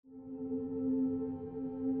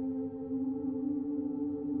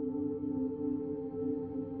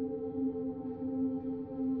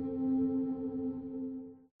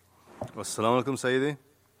As-salamu alaykum, Sayyidi.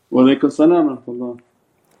 Wa alaykum salam wa rahmatullah.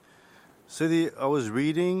 Sayyidi, I was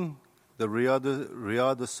reading the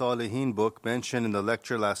Riyadh Salihin book mentioned in the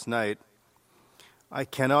lecture last night. I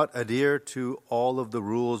cannot adhere to all of the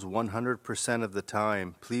rules 100% of the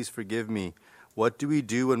time. Please forgive me. What do we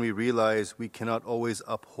do when we realize we cannot always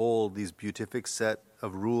uphold these beatific set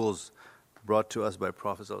of rules brought to us by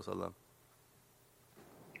Prophet ﷺ?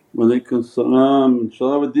 Wa alaykum salam.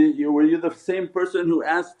 Inshallah, were you the same person who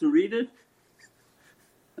asked to read it?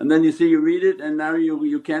 And then you say you read it and now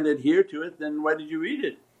you can't adhere to it, then why did you read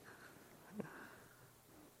it?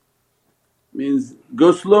 Means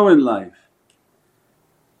go slow in life.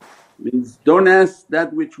 Means don't ask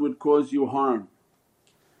that which would cause you harm.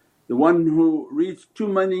 The one who reads too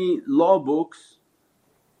many law books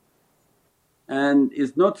and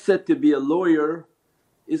is not set to be a lawyer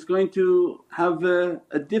is going to have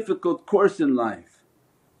a difficult course in life.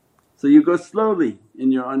 So you go slowly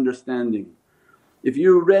in your understanding. If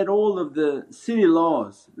you read all of the city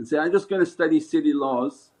laws and say, I'm just going to study city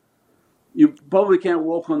laws, you probably can't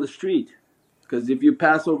walk on the street because if you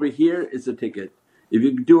pass over here it's a ticket. If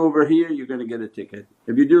you do over here you're going to get a ticket.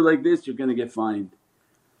 If you do like this you're going to get fined.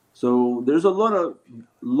 So there's a lot of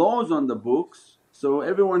laws on the books, so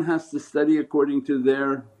everyone has to study according to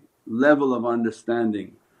their level of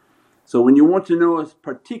understanding. So when you want to know a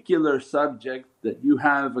particular subject that you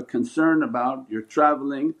have a concern about, you're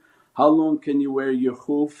travelling, how long can you wear your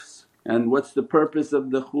khufs and what's the purpose of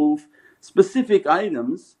the khuf, specific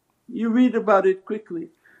items, you read about it quickly.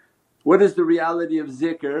 What is the reality of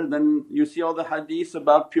zikr? Then you see all the hadiths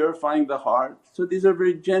about purifying the heart. So these are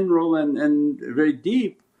very general and very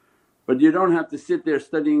deep, but you don't have to sit there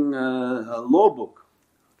studying a law book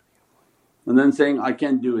and then saying, I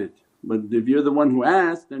can't do it. But if you're the one who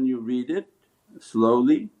asked, then you read it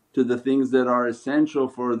slowly to the things that are essential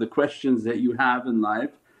for the questions that you have in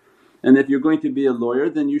life. And if you're going to be a lawyer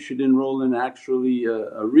then you should enroll in actually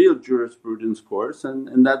a real jurisprudence course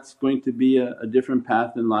and that's going to be a different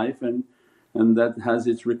path in life and that has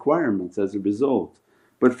its requirements as a result.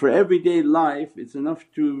 But for everyday life it's enough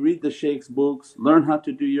to read the shaykh's books, learn how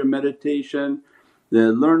to do your meditation,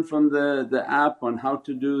 learn from the app on how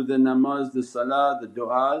to do the namaz, the salah, the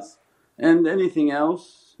du'as and anything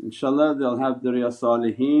else. InshaAllah they'll have the Riyadh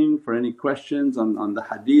Salihin for any questions on the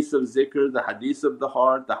hadith of zikr, the hadith of the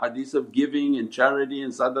heart, the hadith of giving and charity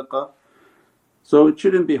and sadaqah. So it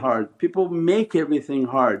shouldn't be hard. People make everything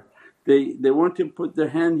hard. They want to put their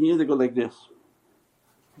hand here, they go like this.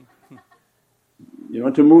 You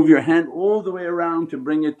want to move your hand all the way around to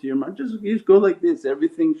bring it to your mouth, just go like this.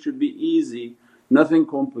 Everything should be easy, nothing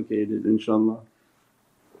complicated inshaAllah.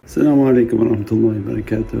 As-salamu alaykum wa rahmatullahi wa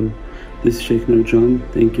barakatuh. This is Shaykh Nurjan.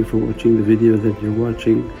 Thank you for watching the video that you're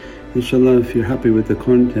watching. InshaAllah if you're happy with the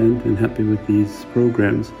content and happy with these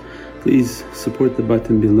programs, please support the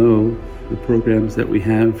button below, the programs that we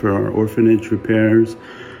have for our orphanage repairs,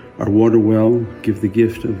 our water well, Give the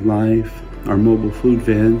Gift of Life, our mobile food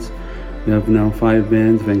vans. We have now 5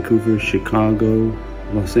 vans, Vancouver, Chicago,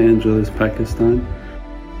 Los Angeles, Pakistan.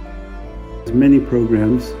 There's many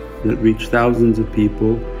programs that reach thousands of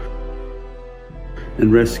people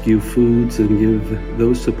and rescue foods and give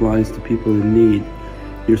those supplies to people in need.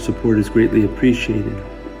 Your support is greatly appreciated.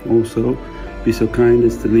 Also be so kind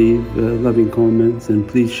as to leave loving comments and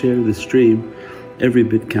please share the stream, every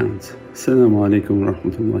bit counts. As-salamu alaykum wa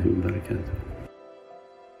rahmatullahi wa barakatuh.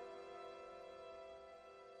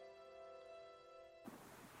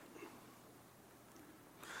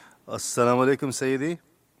 As-salamu alaykum, Sayyidi.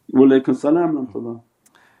 Wa alaykum salam wa rahmatullah.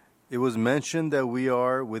 It was mentioned that we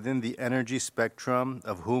are within the energy spectrum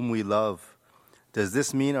of whom we love. Does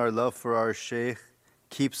this mean our love for our shaykh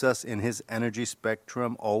keeps us in his energy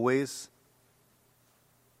spectrum always?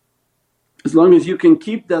 As long as you can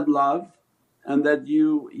keep that love and that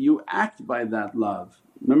you act by that love.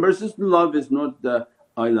 Remember sister, love is not the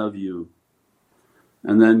I love you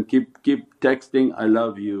and then keep texting I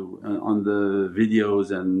love you on the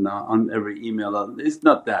videos and on every email. It's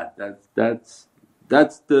not that,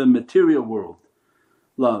 that's the material world.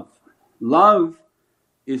 Love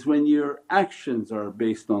is when your actions are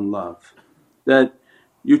based on love, that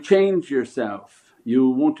you change yourself, you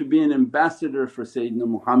want to be an ambassador for Sayyidina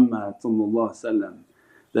Muhammad,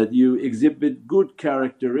 that you exhibit good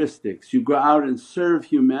characteristics, you go out and serve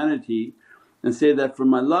humanity and say that for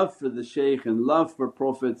my love for the shaykh and love for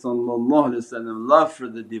Prophet, love for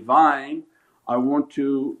the Divine, I want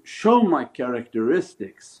to show my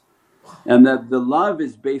characteristics. And that the love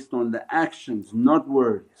is based on the actions not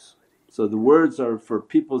words. So the words are for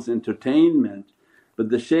people's entertainment but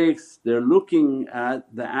the shaykhs they're looking at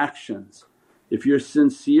the actions. If you're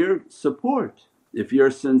sincere, support. If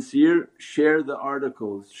you're sincere, share the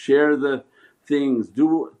articles, share the things,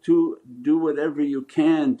 do whatever you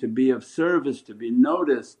can to be of service, to be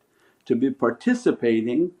noticed, to be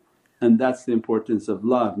participating, and that's the importance of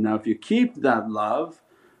love. Now if you keep that love,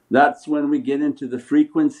 that's when we get into the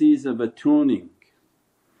frequencies of attuning.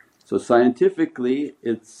 So scientifically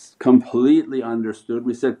it's completely understood.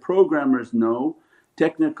 We said programmers know,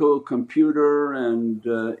 technical computer and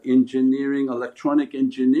engineering, electronic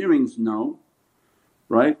engineerings know,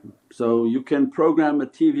 right? So you can program a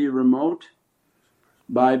TV remote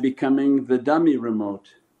by becoming the dummy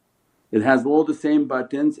remote. It has all the same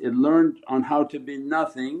buttons, it learned on how to be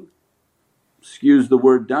nothing, excuse the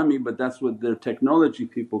word dummy but that's what their technology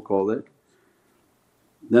people call it.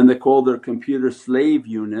 Then they call their computer slave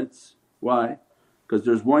units. Why? Because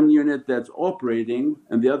there's one unit that's operating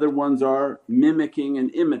and the other ones are mimicking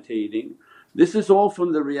and imitating. This is all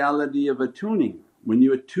from the reality of attuning. When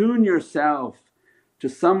you attune yourself to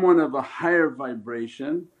someone of a higher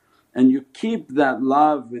vibration and you keep that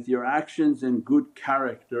love with your actions and good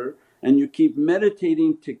character and you keep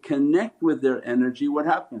meditating to connect with their energy, what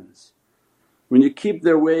happens? When you keep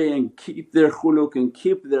their way and keep their khuluq and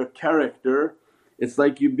keep their character, it's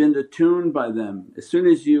like you've been attuned by them. As soon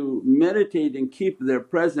as you meditate and keep their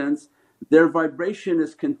presence, their vibration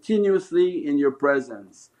is continuously in your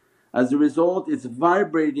presence. As a result it's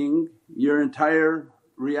vibrating your entire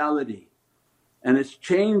reality and it's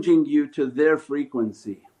changing you to their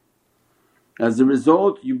frequency. As a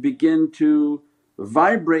result you begin to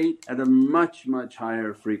vibrate at a much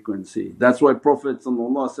higher frequency. That's why Prophet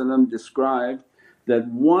described that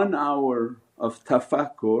 1 hour of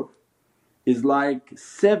tafakkur is like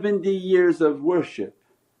 70 years of worship.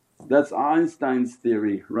 That's Einstein's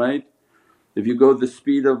theory, right? If you go the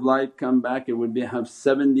speed of light come back it would have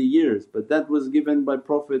 70 years, but that was given by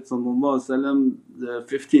Prophet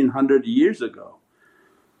 1500 years ago.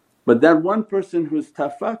 But that one person who's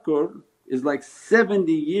tafakkur is like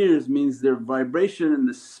 70 years, means their vibration and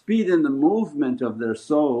the speed and the movement of their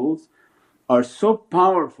souls are so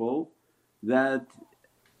powerful that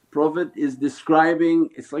Prophet is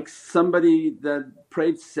describing it's like somebody that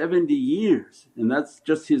prayed 70 years and that's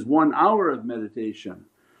just his 1 hour of meditation.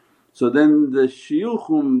 So then the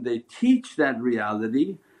shuyukh they teach that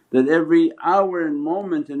reality that every hour and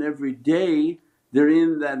moment and every day they're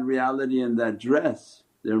in that reality and that dress.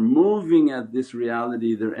 They're moving at this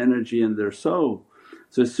reality, their energy and their soul.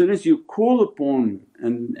 So as soon as you call upon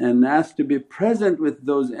and ask to be present with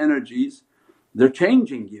those energies, they're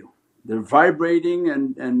changing you. They're vibrating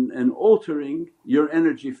and altering your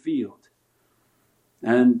energy field.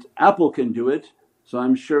 And Apple can do it, so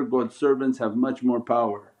I'm sure God's servants have much more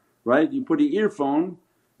power, right? You put an earphone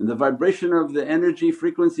and the vibration of the energy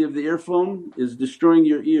frequency of the earphone is destroying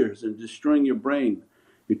your ears and destroying your brain.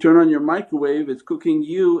 You turn on your microwave, it's cooking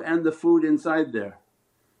you and the food inside there.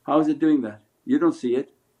 How is it doing that? You don't see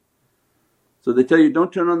it. So they tell you,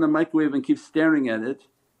 don't turn on the microwave and keep staring at it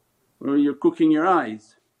or you're cooking your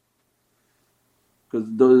eyes, because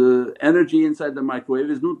the energy inside the microwave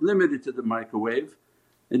is not limited to the microwave.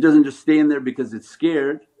 It doesn't just stay in there because it's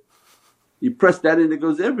scared. You press that and it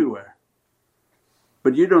goes everywhere,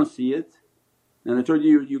 but you don't see it. And I told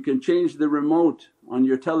you, you can change the remote on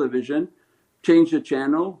your television, change the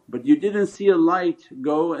channel, but you didn't see a light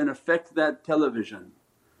go and affect that television.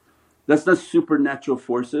 That's not supernatural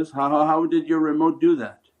forces. How did your remote do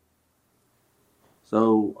that?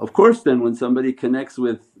 So of course then when somebody connects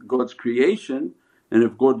with God's creation, and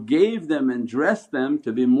if God gave them and dressed them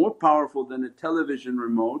to be more powerful than a television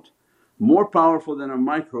remote, more powerful than a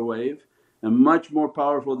microwave and much more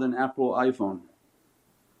powerful than Apple iPhone.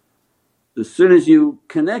 As soon as you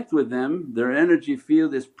connect with them, their energy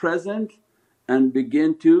field is present and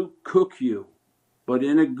begin to cook you, but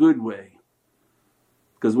in a good way.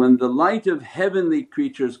 Because when the light of heavenly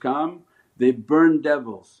creatures come, they burn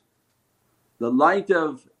devils. The light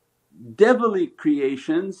of devilly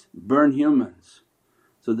creations burn humans.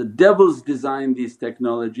 So the devils design these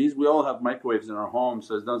technologies. We all have microwaves in our homes,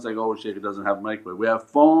 so it's not like, oh Shaykh doesn't have microwave. We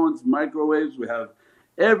have phones, microwaves, we have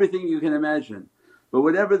everything you can imagine. But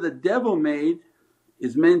whatever the devil made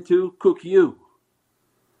is meant to cook you.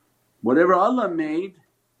 Whatever Allah made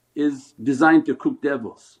is designed to cook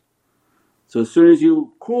devils. So as soon as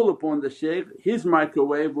you call upon the Shaykh, his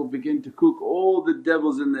microwave will begin to cook all the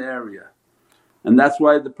devils in the area. And that's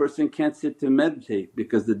why the person can't sit to meditate,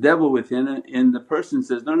 because the devil within in the person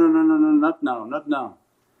says, no, not now, not now,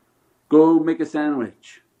 go make a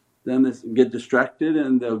sandwich. Then they get distracted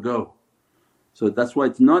and they'll go. So that's why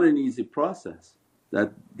it's not an easy process,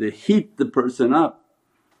 that they heat the person up.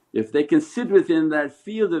 If they can sit within that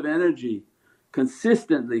field of energy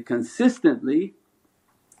consistently,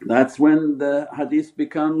 That's when the hadith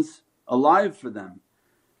becomes alive for them.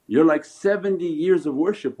 You're like 70 years of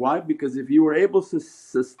worship. Why? Because if you were able to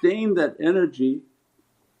sustain that energy,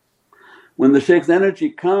 when the shaykh's energy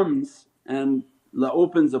comes and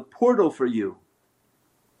opens a portal for you,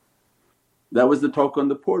 that was the talk on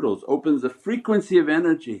the portals, opens a frequency of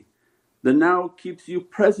energy that now keeps you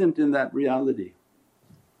present in that reality.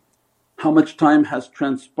 How much time has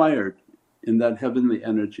transpired in that heavenly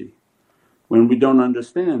energy? When we don't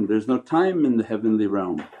understand, there's no time in the heavenly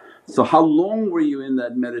realm. So how long were you in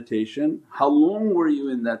that meditation? How long were you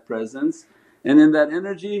in that presence? And in that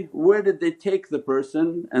energy, where did they take the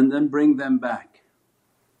person and then bring them back?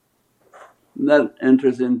 And that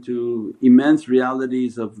enters into immense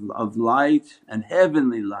realities of light and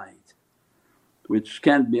heavenly light, which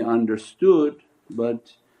can't be understood,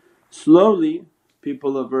 but slowly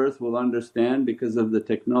people of earth will understand because of the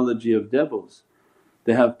technology of devils.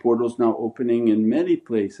 They have portals now opening in many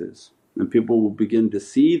places and people will begin to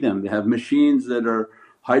see them. They have machines that are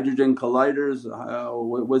hydrogen colliders,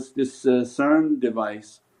 what's this Cern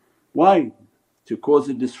device? Why? To cause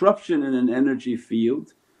a disruption in an energy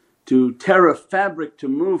field, to tear a fabric to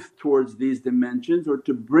move towards these dimensions, or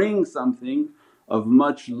to bring something of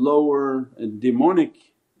much lower demonic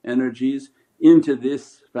energies into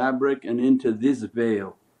this fabric and into this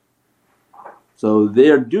veil. So they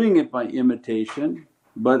are doing it by imitation,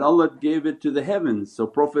 but Allah gave it to the heavens. So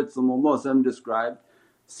Prophet described,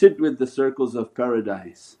 sit with the circles of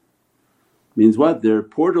paradise. Means what? They're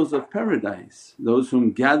portals of paradise. Those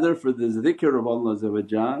whom gather for the zikr of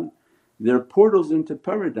Allah, they're portals into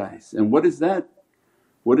paradise. And what is that?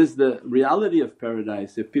 What is the reality of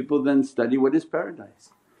paradise? If people then study what is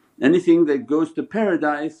paradise, anything that goes to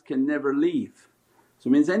paradise can never leave. So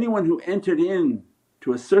it means anyone who entered in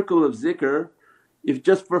to a circle of zikr, if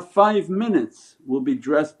just for 5 minutes, will be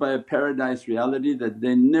dressed by a paradise reality that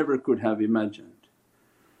they never could have imagined.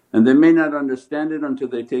 And they may not understand it until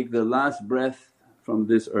they take their last breath from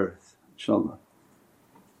this earth, inshaAllah.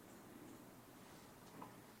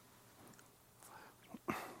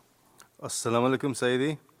 As-salamu alaykum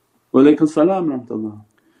Sayyidi. Wa alaykum salam rahmatullah.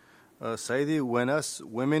 Sayyidi, when us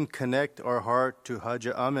women connect our heart to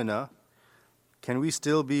Haja Amina, can we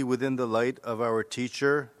still be within the light of our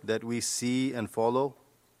teacher that we see and follow?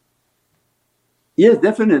 Yes,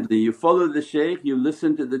 definitely. You follow the shaykh, you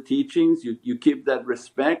listen to the teachings, you keep that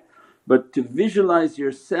respect. But to visualize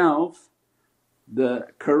yourself, the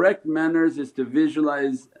correct manners is to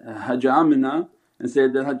visualize Haja Amina and say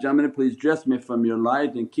that, Haja Amina, please dress me from your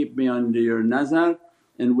light and keep me under your nazar.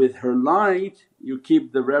 And with her light you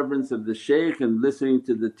keep the reverence of the shaykh and listening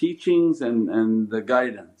to the teachings and the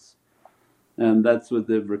guidance. And that's what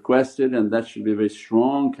they've requested, and that should be a very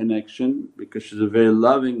strong connection because she's a very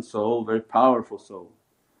loving soul, very powerful soul.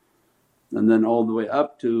 And then all the way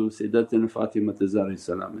up to Sayyidatina Fatimah Zahra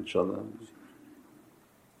salam, inshaAllah.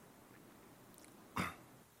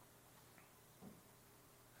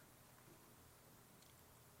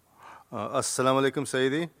 As-salamu alaykum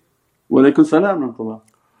Sayyidi. Wa alaykum salam rahmatullah.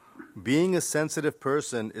 Being a sensitive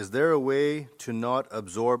person, is there a way to not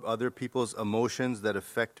absorb other people's emotions that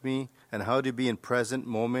affect me, and how to be in present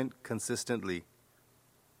moment consistently?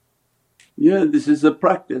 Yeah, this is a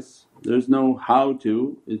practice. There's no how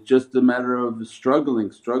to, it's just a matter of struggling.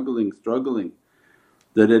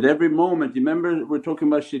 That at every moment, remember we're talking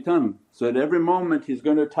about shaitan, so at every moment he's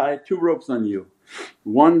going to tie 2 ropes on you.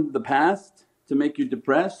 One, the past to make you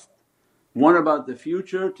depressed, one about the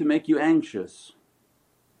future to make you anxious.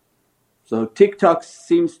 So TikTok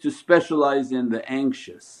seems to specialize in the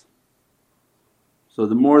anxious. So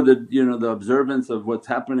the more that the observance of what's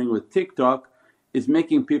happening with TikTok is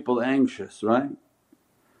making people anxious, right?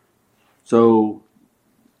 So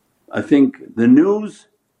I think the news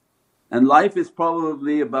and life is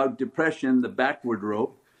probably about depression, the backward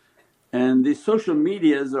rope, and these social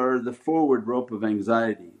medias are the forward rope of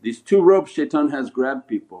anxiety. These 2 ropes shaitan has grabbed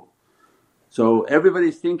people. So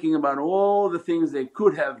everybody's thinking about all the things they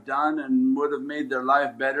could have done and would have made their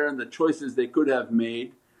life better, and the choices they could have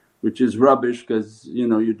made, which is rubbish because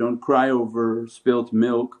you don't cry over spilt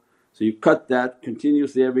milk. So you cut that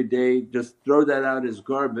continuously every day, just throw that out as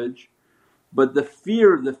garbage. But the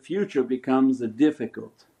fear of the future becomes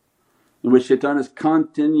difficult, in which shaitan is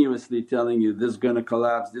continuously telling you, this is going to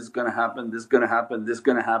collapse, this is going to happen, this is going to happen, this is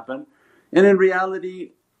going to happen. And in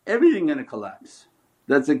reality everything going to collapse,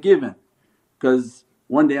 that's a given. Because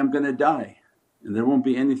one day I'm going to die and there won't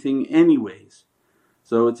be anything anyways.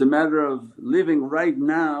 So it's a matter of living right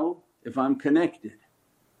now if I'm connected,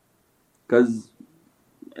 because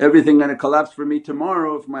everything going to collapse for me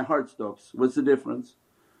tomorrow if my heart stops. What's the difference?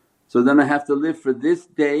 So then I have to live for this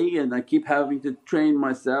day, and I keep having to train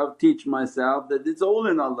myself, teach myself that it's all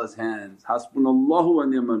in Allah's hands. Hasbunallahu wa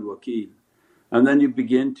ni'mal wakeel. And then you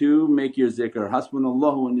begin to make your zikr,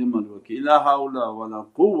 Hasbunallahu wa ni'mal wakeel, la hawla wa la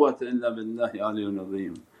quwwata illa billahi aliyyil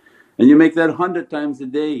azim. And you make that 100 times a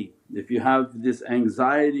day if you have this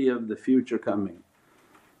anxiety of the future coming.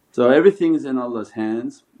 So everything is in Allah's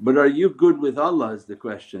hands, but are you good with Allah is the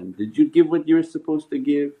question. Did you give what you were supposed to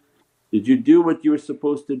give? Did you do what you were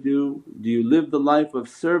supposed to do? Do you live the life of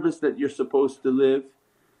service that you're supposed to live?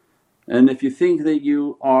 And if you think that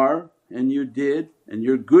you are and you did and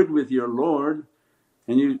you're good with your Lord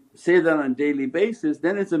and you say that on a daily basis,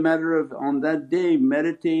 then it's a matter of on that day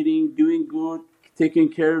meditating, doing good, taking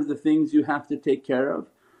care of the things you have to take care of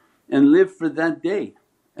and live for that day.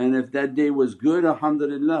 And if that day was good,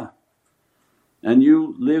 alhamdulillah. And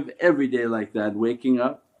you live every day like that, waking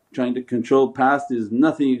up, trying to control past, there's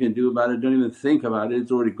nothing you can do about it, don't even think about it,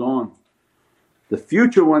 it's already gone. The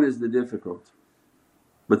future one is the difficult.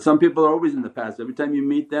 But some people are always in the past, every time you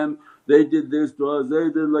meet them, they did this to us, they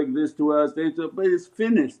did like this to us, but it's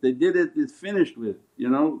finished, they did it, it's finished with,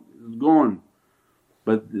 it's gone.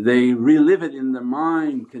 But they relive it in their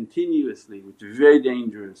mind continuously, which is very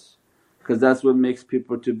dangerous because that's what makes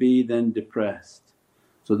people to be then depressed.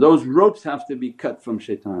 So those ropes have to be cut from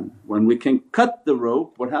shaitan. When we can cut the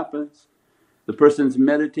rope, what happens? The person's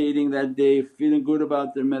meditating that day, feeling good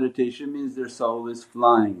about their meditation means their soul is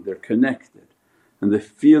flying, they're connected and they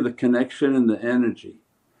feel the connection and the energy.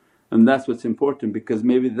 And that's what's important because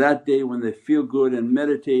maybe that day when they feel good and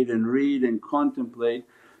meditate and read and contemplate,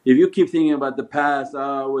 if you keep thinking about the past,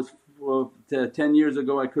 I was 10 years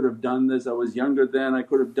ago I could have done this, I was younger then, I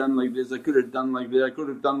could have done like this, I could have done like this, I could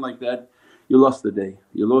have done like that. You lost the day,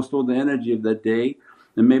 you lost all the energy of that day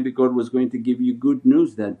and maybe God was going to give you good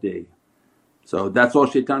news that day. So that's all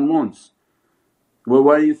shaitan wants. Well,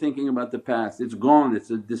 why are you thinking about the past? It's gone,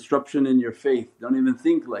 it's a disruption in your faith, don't even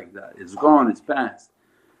think like that, it's gone, it's past.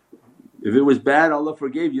 If it was bad Allah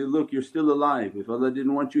forgave you, look you're still alive. If Allah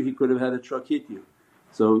didn't want you He could have had a truck hit you.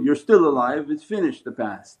 So you're still alive, it's finished the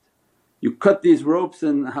past. You cut these ropes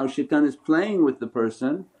and how shaitan is playing with the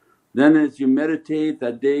person, then as you meditate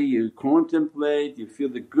that day, you contemplate, you feel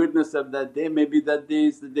the goodness of that day, maybe that day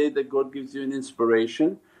is the day that God gives you an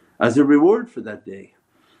inspiration as a reward for that day.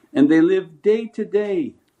 And they live day to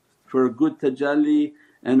day for a good tajalli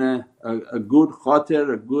and a good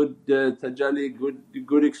khatir, a good tajalli,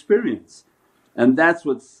 good experience. And that's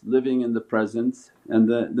what's living in the presence and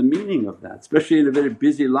the meaning of that, especially in a very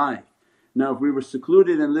busy life. Now if we were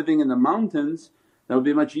secluded and living in the mountains, that would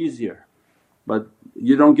be much easier, but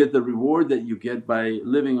you don't get the reward that you get by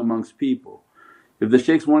living amongst people. If the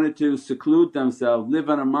shaykhs wanted to seclude themselves, live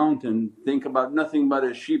on a mountain, think about nothing but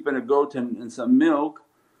a sheep and a goat and some milk,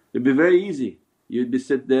 it'd be very easy. You'd be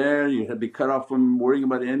sit there, you'd be cut off from worrying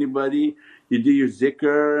about anybody, you do your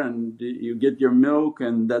zikr and you get your milk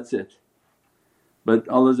and that's it. But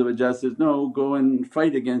Allah says, no, go and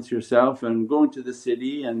fight against yourself and go into the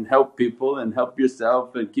city and help people and help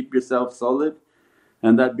yourself and keep yourself solid,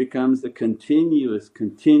 and that becomes a continuous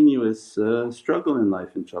struggle in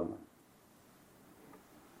life, inshaAllah.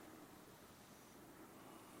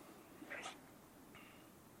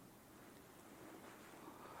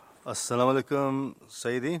 As-salamu alaykum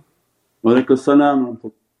Sayyidi. Wa alaykum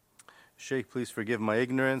as-salam. Shaykh, please forgive my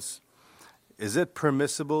ignorance. Is it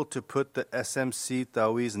permissible to put the SMC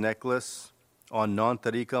Taweez necklace on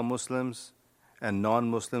non-tariqah Muslims and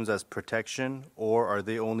non-Muslims as protection, or are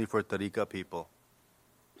they only for tariqah people?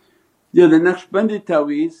 Yeah, the Naqshbandi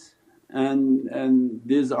Taweez and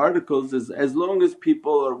these articles is as long as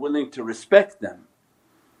people are willing to respect them.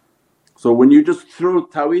 So when you just throw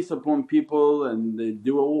taweez upon people and they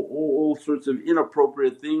do all sorts of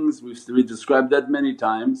inappropriate things, we described that many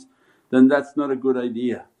times, then that's not a good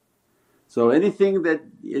idea. So anything that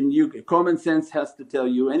common sense has to tell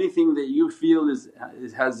you, anything that you feel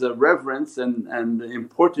has a reverence and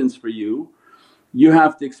importance for you, you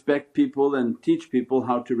have to expect people and teach people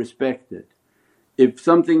how to respect it. If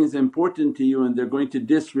something is important to you and they're going to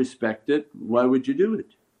disrespect it, why would you do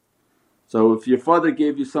it? So if your father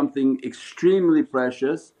gave you something extremely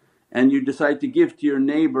precious and you decide to give to your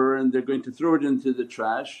neighbour and they're going to throw it into the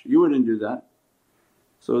trash, you wouldn't do that.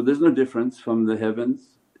 So there's no difference from the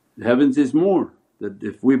heavens. The heavens is more, that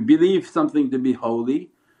if we believe something to be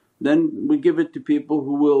holy then we give it to people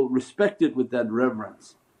who will respect it with that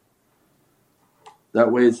reverence.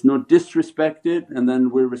 That way it's not disrespected and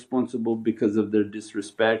then we're responsible because of their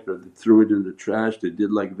disrespect, or they threw it in the trash, they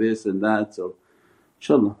did like this and that. So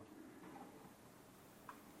inshaAllah.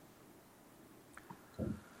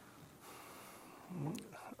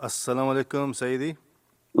 As-salamu alaykum Sayyidi.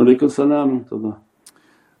 Walaikum salam wa rahmatullah.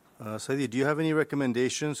 Sayyidi, do you have any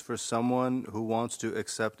recommendations for someone who wants to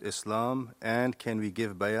accept Islam, and can we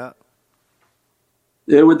give bayat?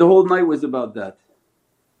 Yeah, the whole night was about that.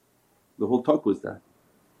 The whole talk was that,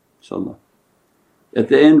 inshaAllah. At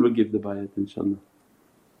the end we'll give the bayat, inshaAllah.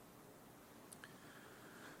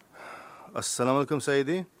 As-salamu alaykum,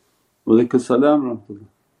 Sayyidi. Walaikum salam wa rahmatullah.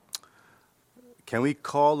 Can we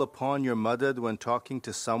call upon your madad when talking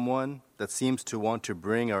to someone that seems to want to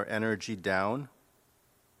bring our energy down?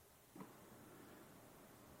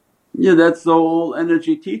 Yeah, that's the whole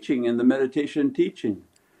energy teaching and the meditation teaching.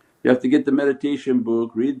 You have to get the meditation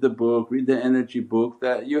book, read the energy book,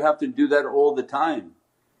 that you have to do that all the time.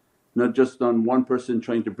 Not just on one person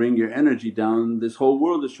trying to bring your energy down, this whole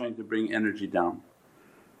world is trying to bring energy down.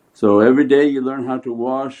 So every day you learn how to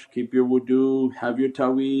wash, keep your wudu, have your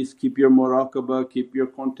taweez, keep your muraqabah, keep your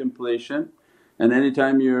contemplation. And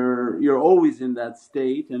anytime you're always in that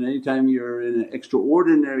state, and anytime you're in an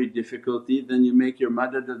extraordinary difficulty, then you make your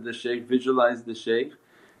madad of the shaykh, visualize the shaykh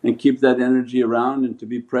and keep that energy around and to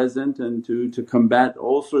be present and to combat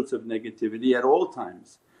all sorts of negativity at all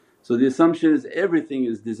times. So the assumption is everything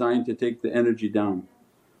is designed to take the energy down.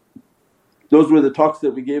 Those were the talks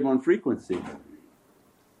that we gave on frequency.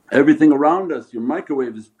 Everything around us, your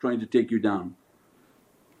microwave is trying to take you down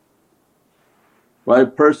by a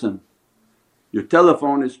person. Your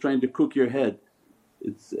telephone is trying to cook your head.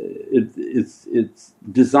 It's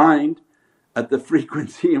designed at the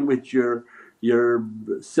frequency in which your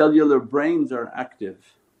cellular brains are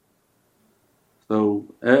active.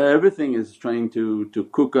 So everything is trying to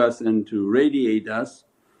cook us and to radiate us.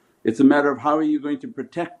 It's a matter of how are you going to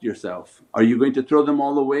protect yourself? Are you going to throw them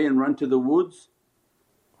all away and run to the woods?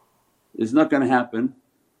 It's not going to happen.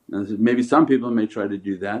 Maybe some people may try to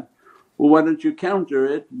do that. Well, why don't you counter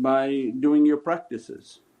it by doing your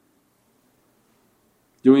practices?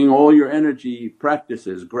 Doing all your energy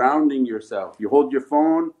practices, grounding yourself. You hold your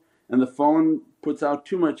phone and the phone puts out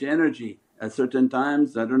too much energy at certain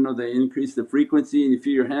times, I don't know, they increase the frequency and you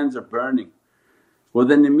feel your hands are burning. Well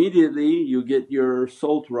then immediately you get your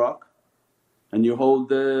salt rock and you hold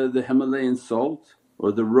the Himalayan salt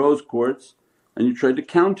or the rose quartz and you try to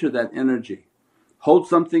counter that energy. Hold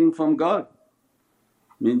something from God.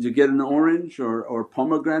 Means you get an orange or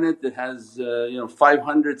pomegranate that has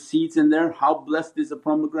 500 seeds in there. How blessed is a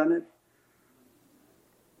pomegranate?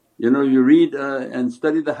 You read and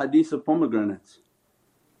study the hadith of pomegranates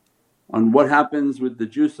on what happens with the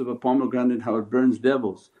juice of a pomegranate, how it burns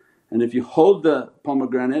devils. And if you hold the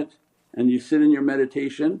pomegranate and you sit in your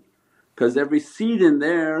meditation, because every seed in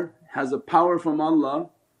there has a power from Allah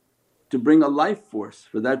to bring a life force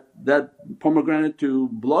for that pomegranate to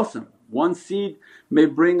blossom. One seed may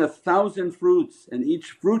bring 1,000 fruits and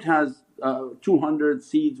each fruit has 200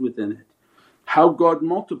 seeds within it. How God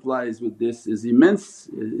multiplies with this is immense,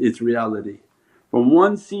 its reality. From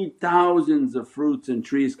one seed thousands of fruits and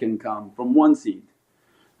trees can come from one seed.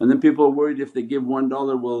 And then people are worried if they give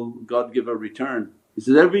 $1 will God give a return. He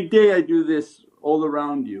says, every day I do this all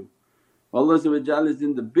around you. Allah is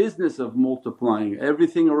in the business of multiplying,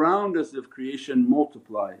 everything around us of creation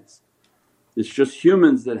multiplies. It's just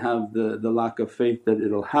humans that have the lack of faith that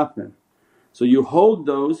it'll happen. So you hold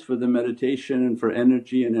those for the meditation and for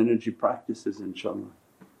energy and energy practices, inshaAllah,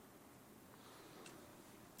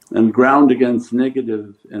 and ground against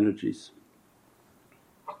negative energies.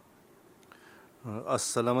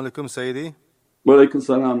 As-salamu alaykum, Sayyidi. Walaikum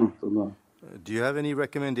salam wa rahmatullah. Do you have any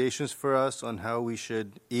recommendations for us on how we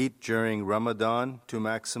should eat during Ramadan to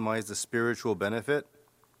maximize the spiritual benefit?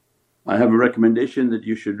 I have a recommendation that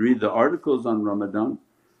you should read the articles on Ramadan.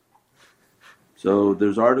 So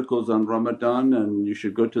there's articles on Ramadan and you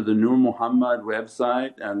should go to the Nur Muhammad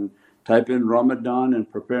website and type in Ramadan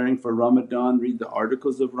and preparing for Ramadan, read the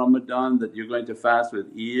articles of Ramadan that you're going to fast with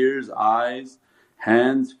ears, eyes,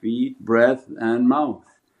 hands, feet, breath and mouth.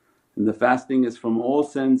 And the fasting is from all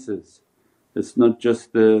senses. It's not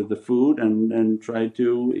just the food, and try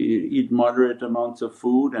to eat moderate amounts of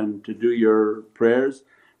food and to do your prayers.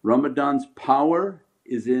 Ramadan's power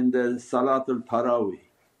is in the Salatul Taraweeh.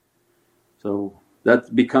 So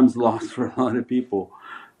that becomes lost for a lot of people.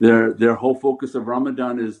 Their whole focus of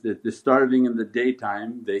Ramadan is that they're starving in the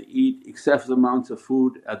daytime, they eat excessive amounts of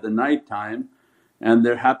food at the night time and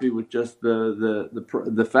they're happy with just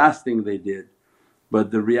the fasting they did. But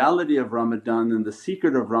the reality of Ramadan and the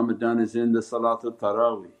secret of Ramadan is in the Salatul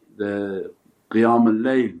Taraweeh, the Qiyam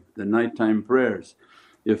al-Layl, the nighttime prayers.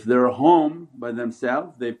 If they're home by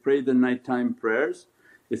themselves, they pray the nighttime prayers.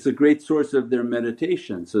 It's a great source of their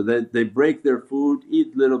meditation, so that they break their food,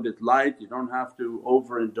 eat little bit light, you don't have to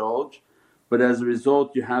overindulge. but as a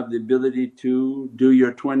result you have the ability to do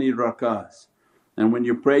your 20 rakahs. And when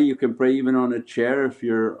you pray, you can pray even on a chair if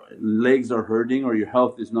your legs are hurting or your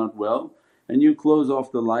health is not well, and you close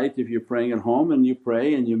off the light if you're praying at home, and you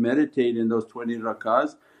pray and you meditate in those 20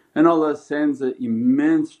 rakahs, and Allah sends an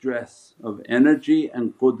immense stress of energy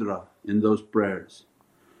and qudra in those prayers.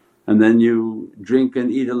 And then you drink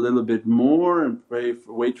and eat a little bit more and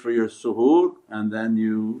wait for your suhoor, and then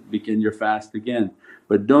you begin your fast again.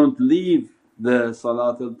 But don't leave the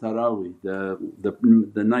Salatul Taraweeh,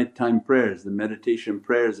 the nighttime prayers, the meditation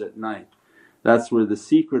prayers at night. That's where the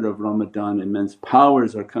secret of Ramadan, immense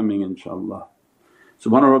powers are coming inshaAllah.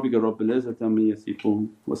 Subhana rabbika rabbil izzati amma yasifoon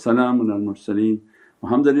wa salaamun al mursaleen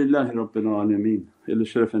walhamdulillahi rabbil alameen. Ila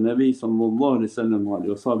Sharaf al-Nabi sallallahu alayhi wa sallam wa alihi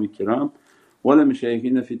wa sahbihi kiram wa ala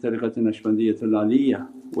mashayikhina fi tariqatina Naqshbandiyyatul Aliyyah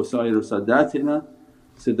wa sa'iru sadatina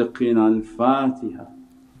Siddiqeen al-Fatiha.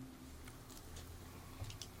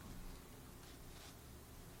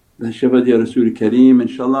 Shabad ya Rasul Kareem.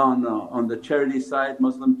 InshaAllah on the charity site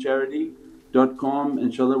muslimcharity.com,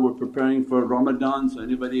 inshaAllah we're preparing for Ramadan, so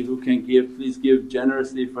anybody who can give, please give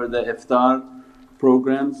generously for the iftar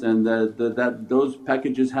programs, and those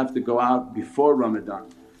packages have to go out before Ramadan.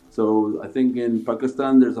 So I think in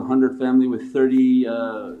Pakistan there's 100 family with 30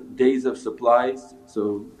 days of supplies,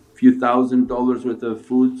 so few $1,000s worth of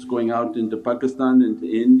foods going out into Pakistan, into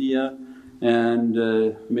India, and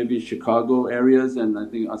maybe Chicago areas, and I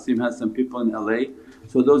think Asim has some people in LA.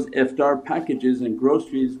 So those iftar packages and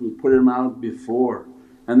groceries we put them out before,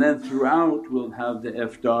 and then throughout we'll have the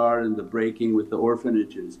iftar and the breaking with the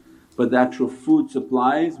orphanages. But the actual food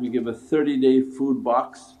supplies, we give a 30-day food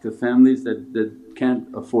box to families that can't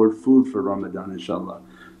afford food for Ramadan inshaAllah.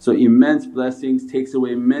 So immense blessings, takes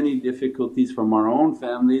away many difficulties from our own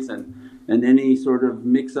families and any sort of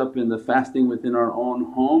mix up in the fasting within our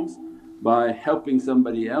own homes, by helping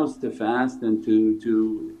somebody else to fast and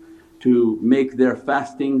to make their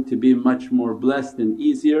fasting to be much more blessed and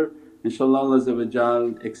easier. InshaAllah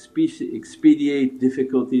Allah expedite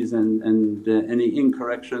difficulties and any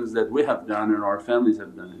incorrections that we have done and our families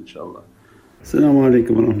have done inshaAllah. As-salamu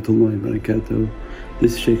alaykum wa rahmatullahi wa barakatuh.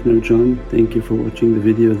 This is Shaykh Nurjan. Thank you for watching the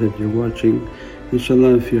video that you're watching.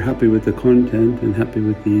 InshaAllah if you're happy with the content and happy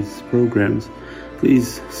with these programs,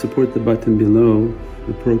 please support the button below,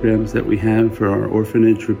 the programs that we have for our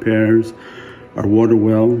orphanage repairs, our water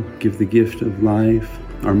well, Give the Gift of Life,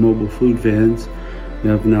 our mobile food vans. We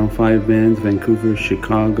have now 5 vans: Vancouver,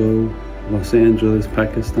 Chicago, Los Angeles,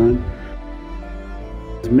 Pakistan.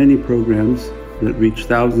 There's many programs that reach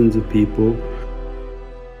thousands of people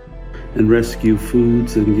and rescue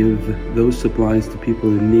foods and give those supplies to people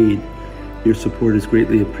in need. Your support is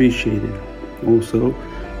greatly appreciated. Also,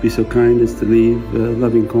 be so kind as to leave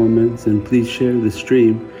loving comments, and please share the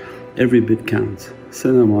stream. Every bit counts.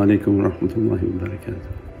 As-salamu alaykum wa rahmatullahi wa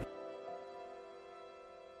barakatuh.